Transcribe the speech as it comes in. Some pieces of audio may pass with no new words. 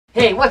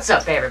Hey, what's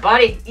up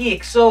everybody?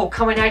 EXO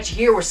coming at you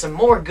here with some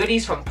more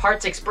goodies from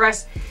Parts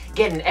Express,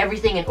 getting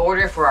everything in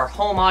order for our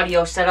home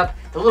audio setup,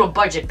 the little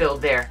budget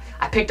build there.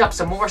 I picked up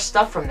some more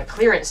stuff from the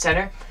clearance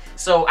center,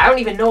 so I don't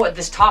even know what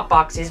this top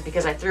box is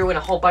because I threw in a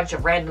whole bunch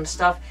of random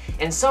stuff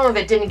and some of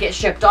it didn't get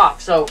shipped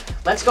off. So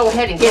let's go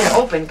ahead and get it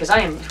open because I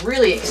am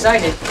really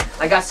excited.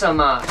 I got some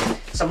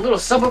little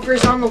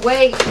subwoofers on the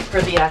way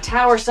for the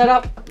tower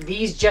setup.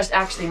 These just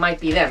actually might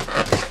be them.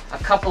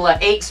 A couple of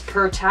 8s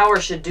per tower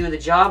should do the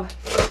job.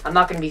 I'm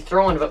not going to be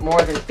throwing but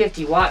more than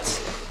 50 watts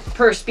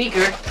per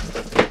speaker.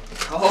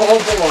 Oh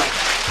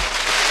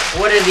boy.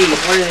 What are these?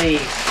 What are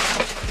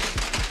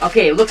these?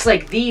 Okay, it looks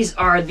like these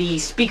are the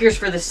speakers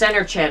for the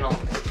center channel.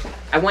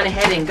 I went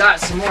ahead and got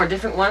some more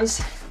different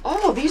ones.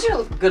 Oh, these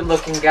are good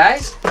looking,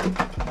 guys.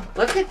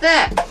 Look at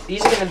that.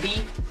 These are going to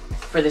be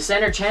for the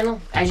center channel.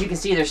 As you can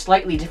see, they're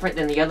slightly different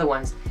than the other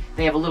ones.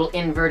 They have a little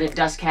inverted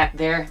dust cap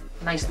there.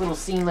 Nice little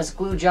seamless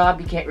glue job.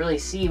 You can't really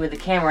see with the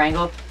camera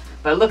angle,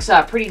 but it looks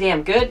pretty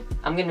damn good.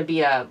 I'm going to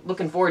be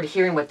looking forward to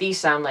hearing what these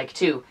sound like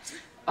too.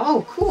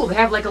 Oh, cool. They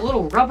have like a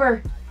little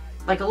rubber,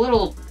 like a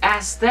little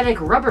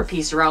aesthetic rubber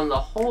piece around the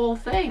whole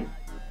thing.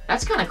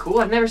 That's kind of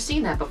cool. I've never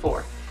seen that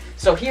before.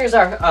 So here's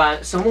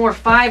our some more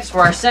 5s for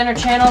our center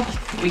channel.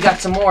 We got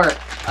some more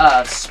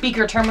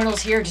speaker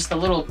terminals here. Just a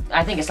little,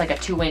 I think it's like a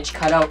 2-inch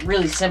cutout.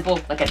 Really simple,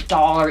 like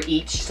 $1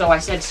 each. So I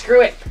said,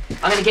 screw it.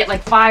 I'm going to get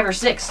like 5 or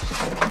 6.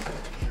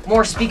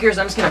 More speakers.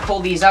 I'm just going to pull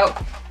these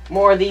out.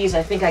 More of these.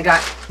 I think I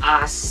got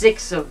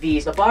 6 of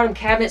these. The bottom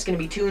cabinet's going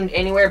to be tuned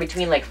anywhere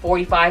between like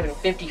 45 and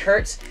 50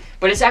 hertz.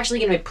 But it's actually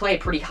going to play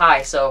pretty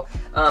high, so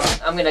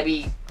I'm going to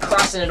be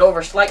crossing it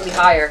over slightly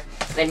higher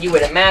than you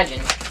would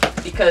imagine,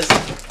 because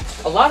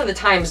a lot of the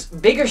times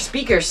bigger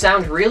speakers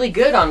sound really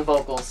good on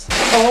vocals.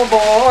 Oh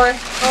boy,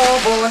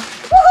 oh boy,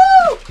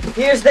 woohoo!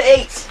 Here's the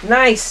 8s,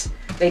 nice.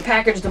 They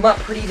packaged them up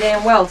pretty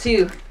damn well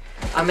too.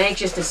 I'm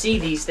anxious to see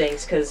these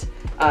things because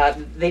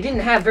they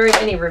didn't have very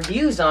many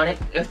reviews on it,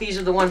 if these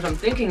are the ones I'm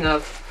thinking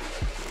of,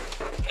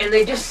 and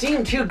they just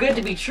seem too good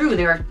to be true.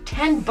 They are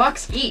 10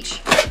 bucks each.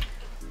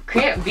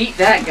 Can't beat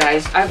that,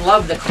 guys. I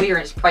love the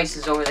clearance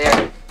prices over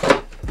there.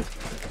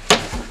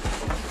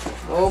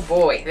 Oh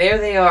boy, there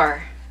they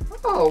are.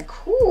 Oh,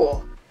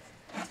 cool.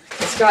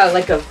 It's got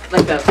like a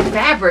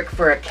fabric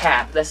for a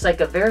cap. That's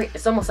like a very,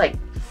 it's almost like,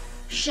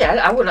 shit,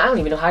 I don't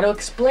even know how to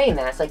explain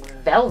that. It's like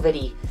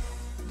velvety,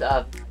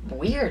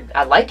 weird.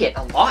 I like it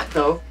a lot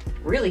though.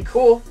 Really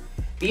cool.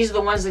 These are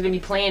the ones that are gonna be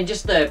playing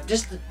just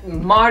the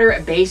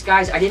moderate bass,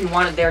 guys. I didn't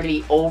want it there to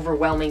be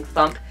overwhelming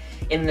thump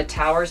in the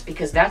towers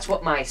because that's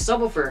what my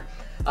subwoofer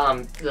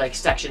like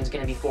section is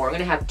going to be for. I'm going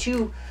to have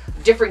 2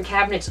 different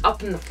cabinets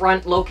up in the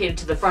front, located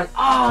to the front.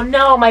 Oh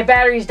no, my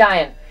battery's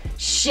dying.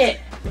 Shit.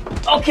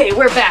 Okay,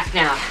 we're back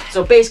now.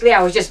 So basically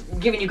I was just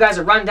giving you guys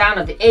a rundown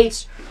of the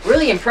 8s.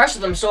 Really impressed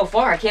with them so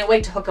far. I can't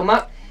wait to hook them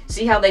up,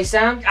 see how they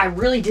sound. I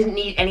really didn't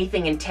need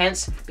anything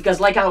intense because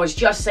like I was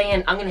just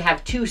saying, I'm going to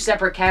have 2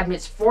 separate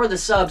cabinets for the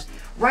subs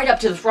right up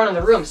to the front of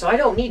the room. So I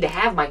don't need to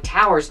have my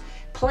towers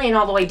playing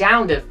all the way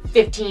down to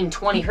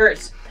 15-20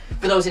 hertz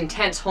for those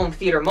intense home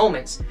theater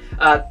moments.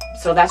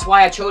 So that's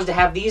why I chose to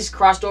have these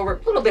crossed over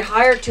a little bit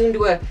higher, tuned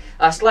to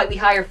a slightly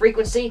higher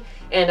frequency.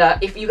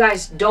 And if you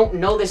guys don't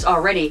know this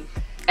already,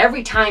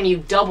 every time you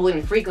double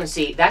in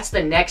frequency, that's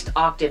the next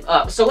octave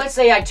up. So let's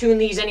say I tune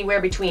these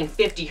anywhere between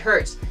 50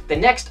 hertz. The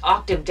next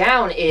octave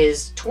down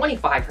is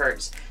 25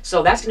 hertz.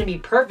 So that's going to be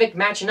perfect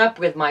matching up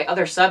with my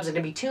other subs that are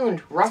going to be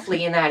tuned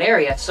roughly in that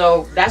area.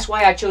 So that's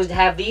why I chose to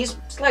have these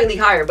slightly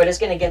higher, but it's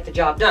going to get the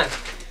job done.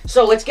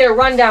 So let's get a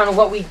rundown of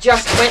what we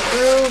just went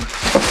through.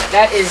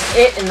 That is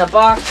it in the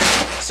box.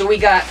 So we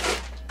got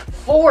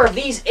 4 of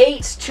these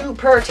 8s, 2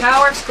 per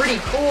tower. Pretty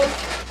cool.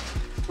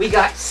 We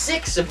got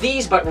 6 of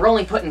these, but we're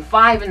only putting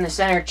 5 in the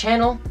center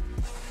channel.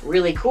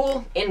 Really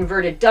cool.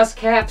 Inverted dust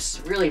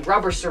caps, really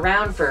rubber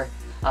surround for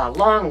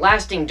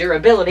long-lasting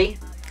durability.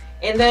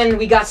 And then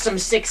we got some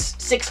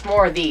 6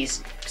 more of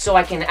these, so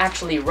I can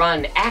actually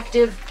run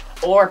active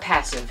or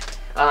passive.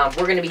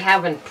 We're going to be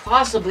having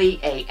possibly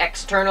a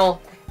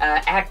external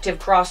active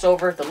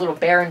crossover, the little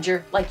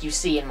Behringer, like you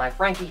see in my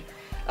Franky.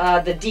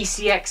 The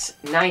DCX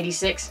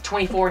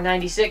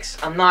 2496.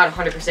 I'm not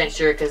 100%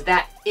 sure because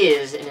that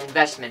is an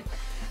investment.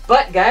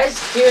 But guys,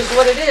 here's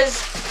what it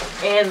is,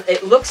 and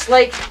it looks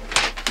like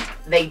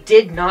they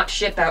did not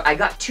ship out. I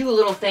got 2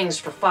 little things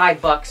for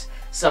 $5,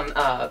 some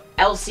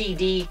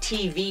LCD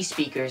TV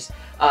speakers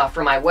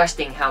for my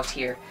Westinghouse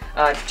here,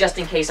 just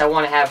in case I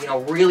want to have, you know,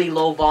 really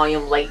low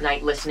volume late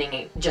night listening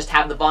and just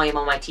have the volume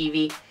on my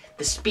TV.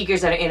 The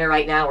speakers that are in it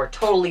right now are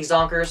totally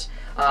zonkers,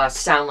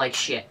 sound like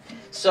shit.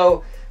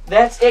 So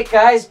that's it,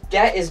 guys.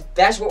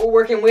 That's what we're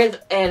working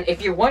with. And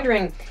if you're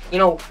wondering, you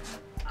know,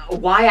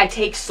 why I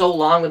take so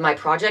long with my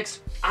projects,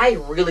 I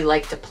really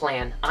like to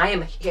plan. I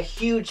am a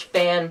huge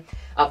fan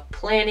of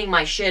planning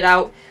my shit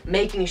out,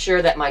 making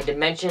sure that my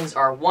dimensions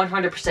are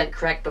 100%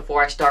 correct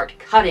before I start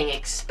cutting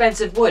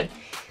expensive wood.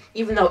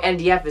 Even though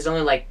MDF is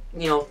only like,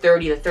 you know,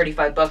 30 to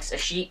 35 bucks a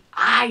sheet,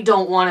 I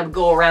don't want to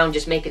go around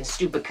just making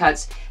stupid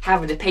cuts,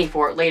 having to pay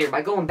for it later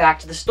by going back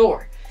to the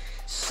store.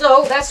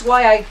 So that's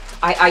why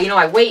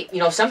I wait,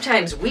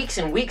 sometimes weeks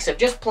and weeks of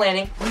just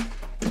planning,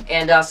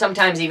 and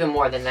sometimes even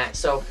more than that.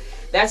 So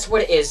that's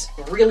what it is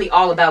really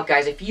all about,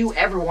 guys. If you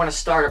ever want to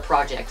start a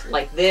project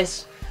like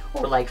this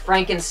or like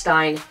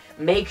Frankenstein,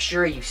 make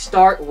sure you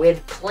start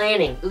with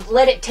planning.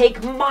 Let it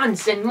take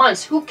months and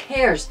months. Who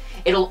cares?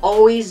 It'll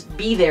always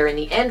be there in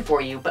the end for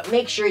you, but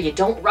make sure you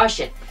don't rush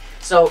it.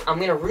 So I'm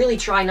going to really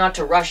try not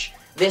to rush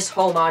this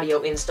home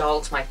audio install.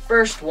 It's my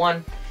first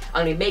one.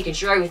 I'm going to be making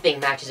sure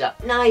everything matches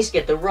up nice,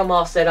 get the room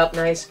all set up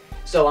nice.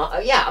 So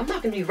yeah, I'm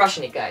not going to be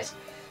rushing it, guys.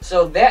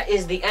 So that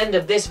is the end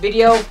of this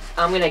video.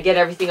 I'm going to get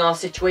everything all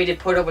situated,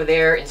 put over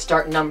there, and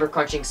start number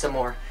crunching some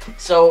more.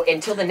 So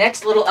until the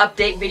next little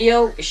update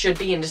video, it should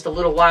be in just a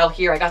little while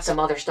here. I got some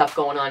other stuff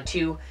going on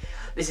too.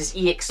 This is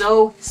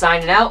EXO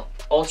signing out.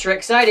 Ultra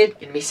excited.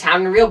 Gonna be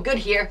sounding real good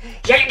here.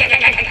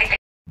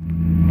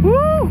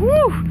 Woo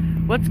woo!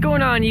 What's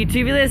going on,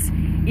 YouTube? This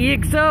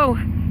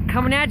EXO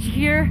coming at you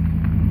here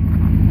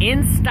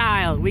in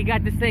style. We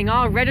got this thing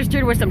all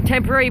registered with some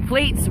temporary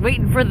plates,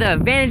 waiting for the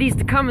vanities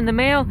to come in the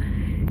mail.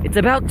 It's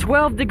about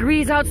 12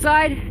 degrees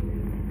outside.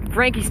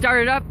 Franky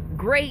started up,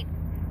 great.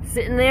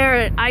 Sitting there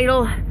at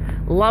idle,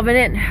 loving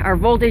it. Our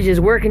voltage is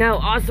working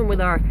out awesome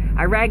with our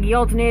Iraggi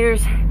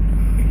alternators.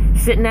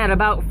 Sitting at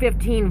about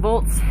 15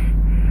 volts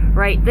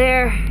right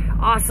there.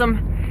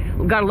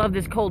 Awesome. Gotta love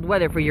this cold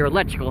weather for your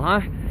electrical, huh?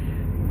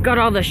 Got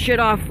all the shit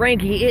off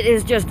Franky. It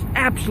is just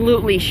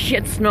absolutely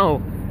shit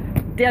snow.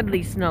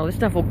 Deadly snow. This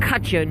stuff will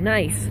cut you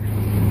nice.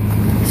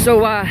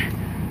 So,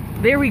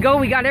 there we go.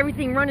 We got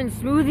everything running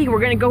smoothly. We're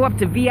gonna go up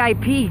to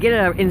VIP, get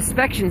an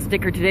inspection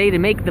sticker today to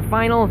make the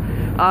final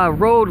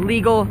road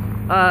legal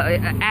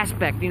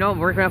aspect.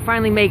 We're gonna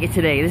finally make it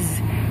today. This is,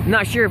 I'm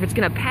not sure if it's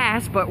gonna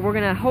pass, but we're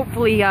gonna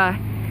hopefully,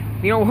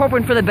 we're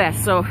hoping for the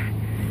best. So,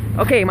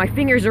 okay, my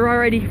fingers are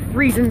already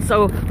freezing,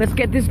 so let's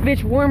get this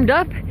bitch warmed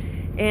up.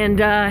 And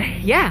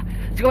yeah,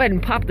 let's go ahead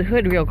and pop the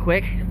hood real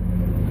quick.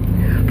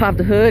 Pop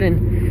the hood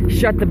and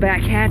shut the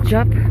back hatch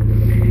up.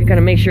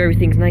 Gotta make sure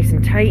everything's nice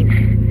and tight.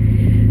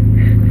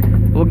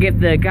 We'll give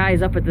the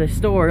guys up at the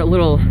store a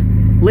little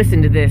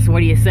listen to this. What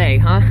do you say,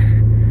 huh?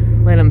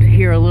 Let them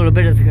hear a little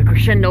bit of the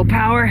crescendo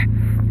power.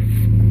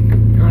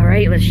 All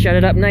right, let's shut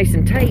it up nice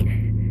and tight.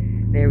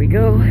 There we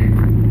go.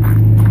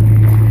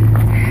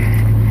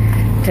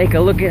 Take a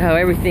look at how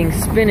everything's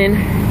spinning.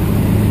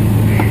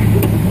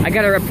 I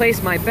gotta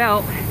replace my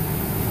belt,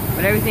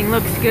 but everything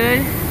looks good.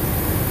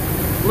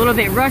 A little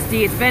bit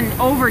rusty. It's been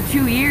over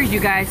 2 years,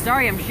 you guys.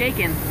 Sorry I'm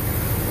shaking,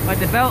 but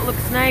the belt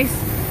looks nice.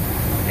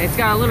 It's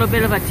got a little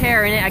bit of a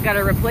tear in it. I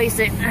gotta replace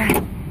it.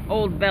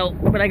 Old belt,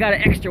 but I got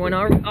an extra one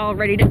all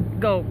ready to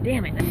go.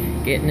 Damn it.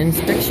 Get an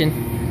inspection.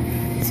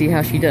 See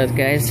how she does,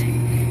 guys.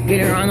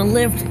 Get her on the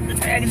lift. The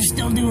bag is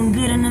still doing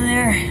good under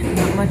there.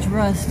 Not much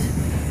rust.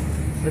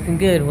 Looking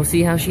good. We'll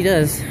see how she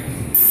does.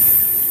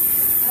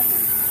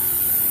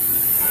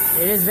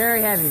 It is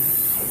very heavy.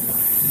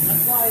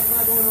 That's why it's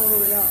not going all the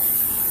way up.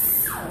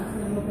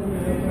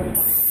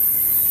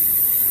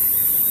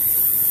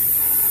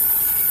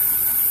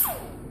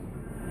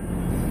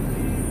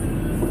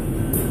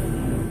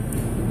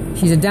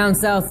 She's a down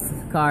south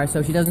car,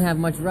 so she doesn't have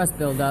much rust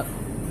buildup.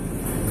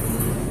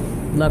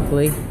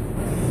 Luckily.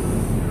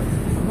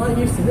 I'm not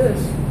used to this.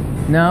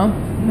 No?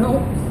 No.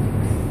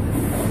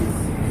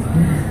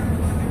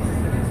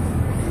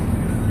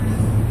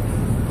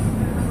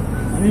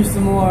 I'm used to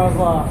more of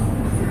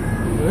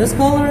this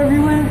color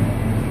everywhere.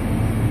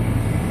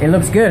 It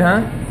looks good,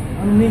 huh?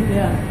 Underneath,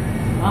 yeah.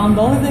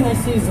 The only thing I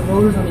see is the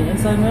rotors on the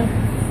inside, man.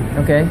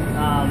 Okay.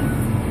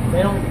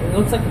 They don't. It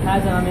looks like the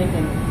pads that I'm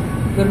making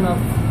good enough.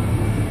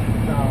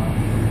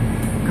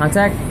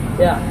 Contact?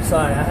 Yeah.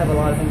 Sorry, I have a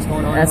lot of things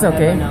going on. That's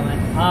okay. Right now, man.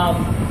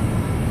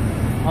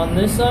 On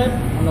this side,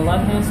 on the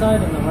left-hand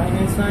side, and the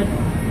right-hand side,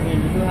 I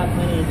mean, you do have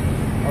plenty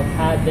of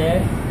pad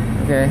there.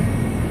 Okay.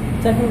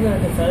 Technically,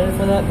 I'm excited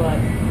for that, but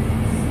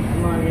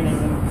I'm not gonna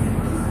even.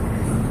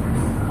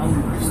 I'm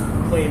just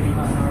way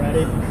behind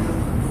already.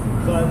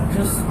 But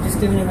just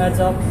giving you a heads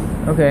up.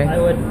 Okay. I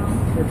would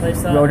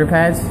replace that. Rotor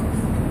pads?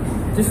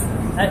 Just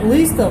at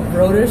least the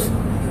rotors.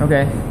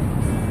 Okay.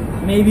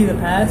 Maybe the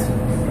pads.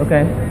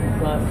 Okay.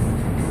 But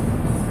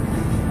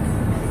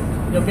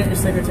you'll get your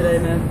sticker today,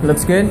 man.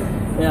 Looks good?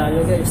 Yeah,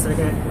 you'll get your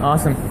sticker.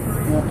 Awesome.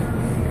 Yeah.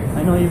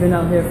 I know you've been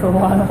out here for a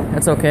while.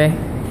 That's okay.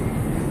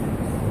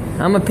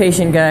 I'm a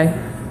patient guy.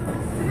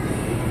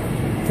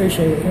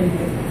 Appreciate it. Thank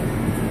you.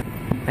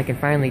 I can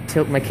finally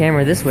tilt my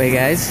camera this way,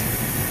 guys.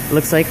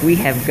 Looks like we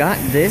have got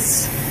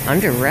this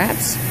under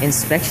wraps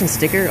inspection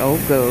sticker. Oh,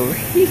 go.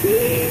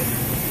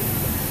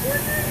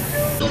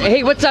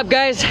 Hey, what's up,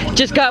 guys?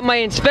 Just got my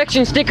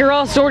inspection sticker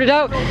all sorted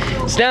out.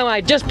 So now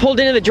I just pulled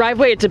into the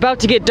driveway. It's about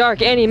to get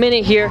dark any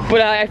minute here.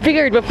 But I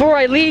figured before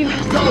I leave,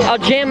 I'll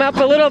jam up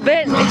a little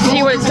bit and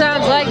see what it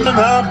sounds like.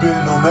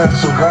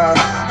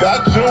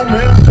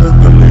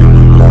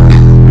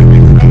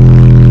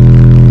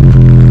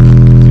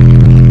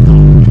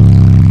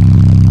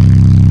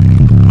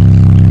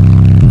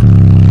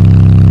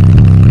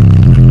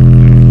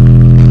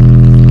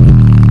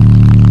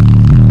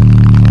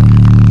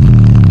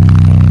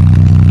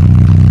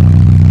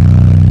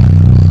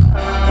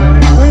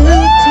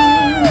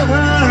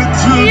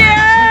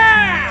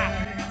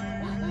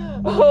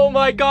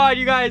 my god,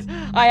 you guys.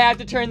 I have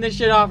to turn this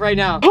shit off right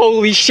now.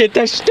 Holy shit,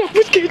 that stuff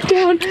was getting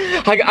down.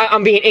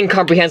 I'm being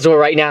incomprehensible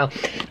right now.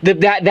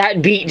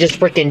 That beat just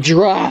freaking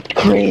dropped.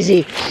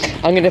 Crazy.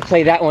 I'm gonna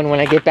play that one when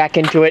I get back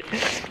into it.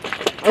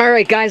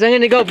 Alright guys, I'm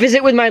gonna go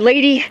visit with my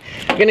lady.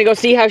 I'm gonna go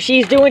see how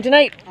she's doing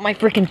tonight. My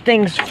freaking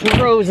thing's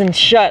frozen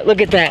shut. Look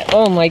at that.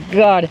 Oh my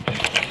god.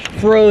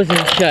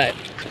 Frozen shut.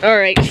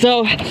 Alright,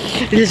 so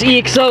this is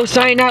EXO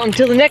signing out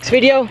until the next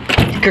video.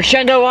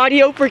 Crescendo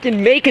Audio freaking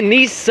making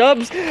these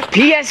subs.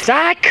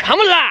 PSI, come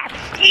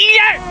alive!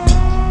 Yeah!